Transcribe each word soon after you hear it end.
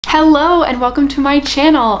Hello and welcome to my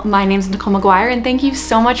channel. My name is Nicole McGuire and thank you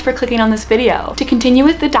so much for clicking on this video. To continue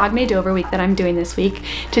with the Dagne Dover week that I'm doing this week,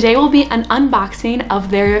 today will be an unboxing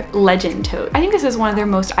of their Legend tote. I think this is one of their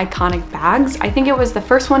most iconic bags. I think it was the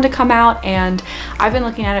first one to come out and I've been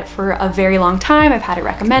looking at it for a very long time. I've had it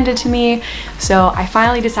recommended to me. So I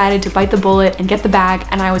finally decided to bite the bullet and get the bag,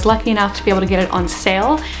 and I was lucky enough to be able to get it on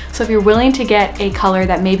sale. So if you're willing to get a color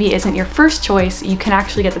that maybe isn't your first choice, you can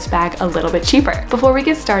actually get this bag a little bit cheaper. Before we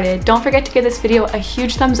get started, don't forget to give this video a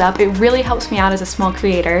huge thumbs up. It really helps me out as a small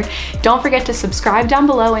creator. Don't forget to subscribe down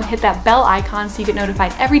below and hit that bell icon so you get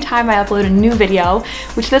notified every time I upload a new video,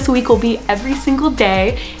 which this week will be every single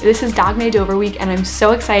day. This is Dagne Dover week and I'm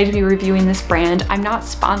so excited to be reviewing this brand. I'm not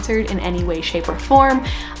sponsored in any way, shape, or form.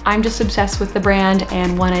 I'm just obsessed with the brand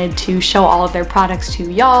and wanted to show all of their products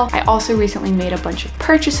to y'all. I also recently made a bunch of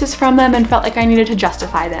purchases from them and felt like I needed to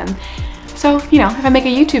justify them. So, you know, if I make a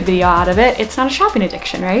YouTube video out of it, it's not a shopping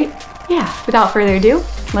addiction, right? Yeah, without further ado,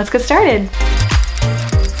 let's get started.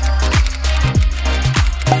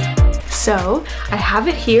 So I have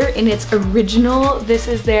it here in its original, this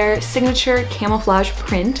is their signature camouflage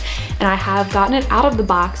print, and I have gotten it out of the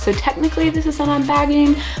box. So technically this is an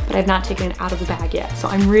unbagging, but I've not taken it out of the bag yet. So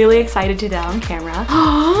I'm really excited to do that on camera.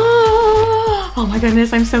 Oh my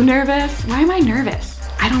goodness, I'm so nervous. Why am I nervous?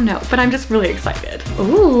 I don't know, but I'm just really excited.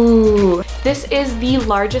 Ooh, this is the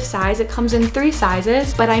largest size. It comes in 3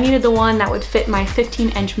 sizes, but I needed the one that would fit my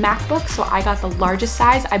 15-inch MacBook, so I got the largest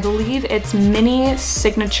size. I believe it's Mini,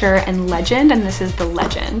 Signature, and Legend, and this is the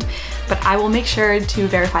Legend. But I will make sure to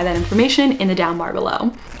verify that information in the down bar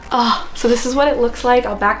below. Oh, so this is what it looks like.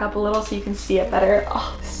 I'll back up a little so you can see it better.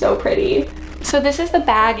 Oh, so pretty. So this is the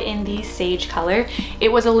bag in the sage color.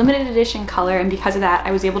 It was a limited edition color, and because of that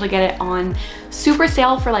I was able to get it on super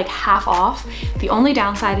sale for like half off. The only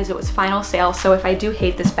downside is it was final sale, so if I do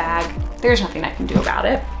hate this bag, there's nothing I can do about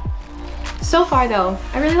it. So far though,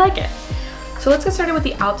 I really like it. So let's get started with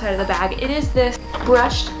the outside of the bag. It is this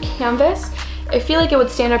brushed canvas. I feel like it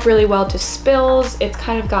would stand up really well to spills. It's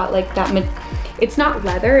kind of got like that, it's not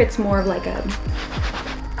leather, it's more of like a,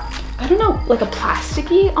 I don't know, like a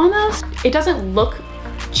plasticky almost. It doesn't look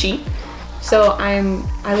cheap, so I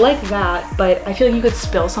like that, but I feel like you could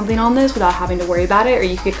spill something on this without having to worry about it, or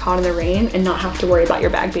you could get caught in the rain and not have to worry about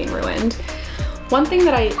your bag being ruined. One thing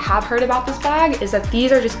that I have heard about this bag is that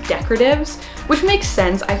these are just decoratives, which makes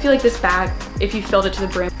sense. I feel like this bag, if you filled it to the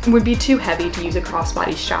brim, would be too heavy to use a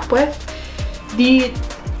crossbody strap with. The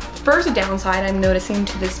first downside I'm noticing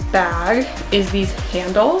to this bag is these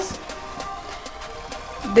handles.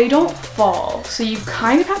 They don't fall, so you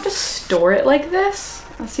kind of have to store it like this.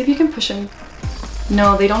 Let's see if you can push them.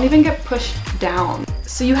 No, they don't even get pushed down.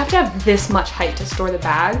 So you have to have this much height to store the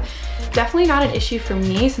bag. Definitely not an issue for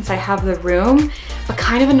me since I have the room, but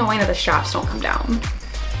kind of annoying that the straps don't come down.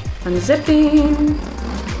 Unzipping.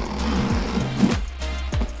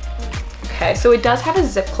 Okay, so it does have a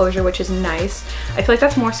zip closure, which is nice. I feel like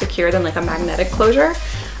that's more secure than like a magnetic closure.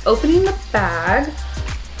 Opening the bag.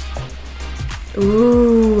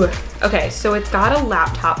 Ooh, okay, so it's got a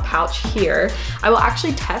laptop pouch here. I will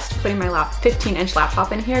actually test putting my 15-inch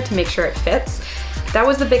laptop in here to make sure it fits. That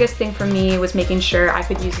was the biggest thing for me, was making sure I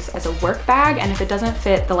could use this as a work bag, and if it doesn't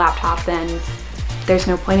fit the laptop, then there's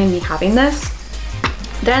no point in me having this.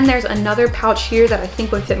 Then there's another pouch here that I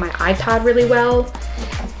think would fit my iPad really well.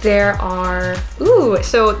 There are, ooh,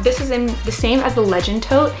 so this is in the same as the Legend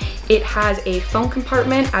tote. It has a phone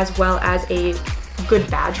compartment as well as a good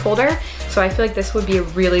badge holder. So I feel like this would be a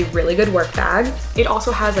really, really good work bag. It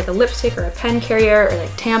also has like a lipstick or a pen carrier or like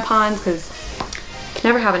tampons, because can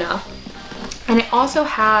never have enough. And it also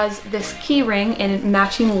has this key ring in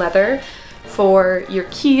matching leather for your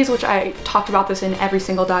keys, which I talked about this in every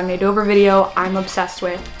single Dagne Dover video. I'm obsessed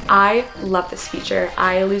with. I love this feature.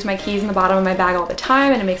 I lose my keys in the bottom of my bag all the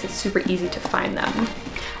time and it makes it super easy to find them.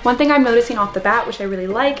 One thing I'm noticing off the bat, which I really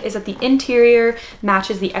like, is that the interior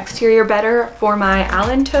matches the exterior better for my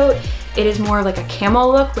Allen tote. It is more like a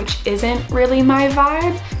camo look, which isn't really my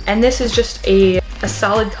vibe. And this is just a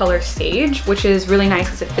solid color sage, which is really nice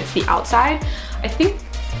because it fits the outside. I think,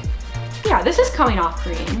 yeah, this is coming off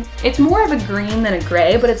green. It's more of a green than a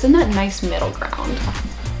gray, but it's in that nice middle ground.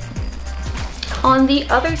 On the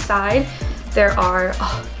other side, there are,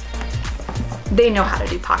 they know how to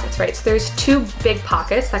do pockets, right? So there's 2 big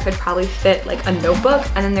pockets that could probably fit like a notebook,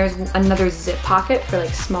 and then there's another zip pocket for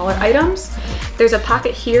like smaller items. There's a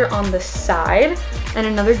pocket here on the side and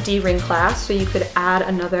another D-ring clasp, so you could add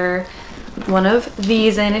another one of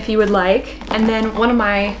these in if you would like. And then one of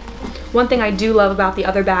my One thing I do love about the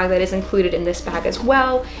other bag that is included in this bag as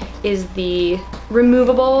well is the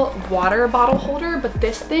removable water bottle holder, but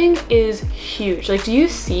this thing is huge. Like, do you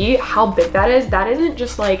see how big that is? That isn't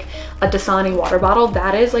just like a Dasani water bottle,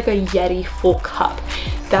 that is like a Yeti full cup.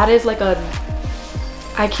 That is like a,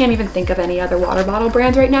 I can't even think of any other water bottle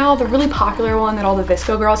brands right now. The really popular one that all the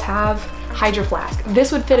Visco girls have, Hydro Flask.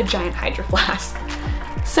 This would fit a giant Hydro Flask.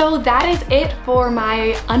 So that is it for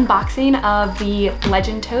my unboxing of the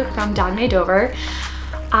Legend Tote from Dagne Dover.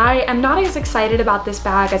 I am not as excited about this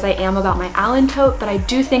bag as I am about my Allen Tote, but I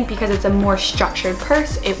do think because it's a more structured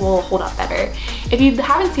purse, it will hold up better. If you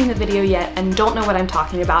haven't seen the video yet and don't know what I'm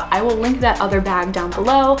talking about, I will link that other bag down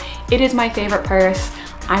below. It is my favorite purse.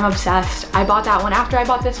 I'm obsessed. I bought that one after I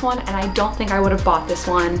bought this one, and I don't think I would have bought this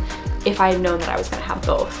one if I had known that I was gonna have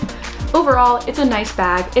both. Overall, it's a nice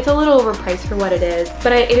bag. It's a little overpriced for what it is,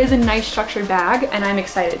 but it is a nice structured bag, and I'm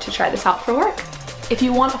excited to try this out for work. If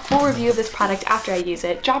you want a full review of this product after I use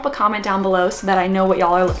it, drop a comment down below so that I know what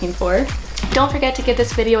y'all are looking for. Don't forget to give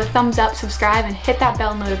this video a thumbs up, subscribe, and hit that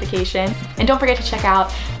bell notification. And don't forget to check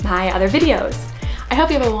out my other videos. I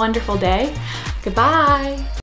hope you have a wonderful day. Goodbye.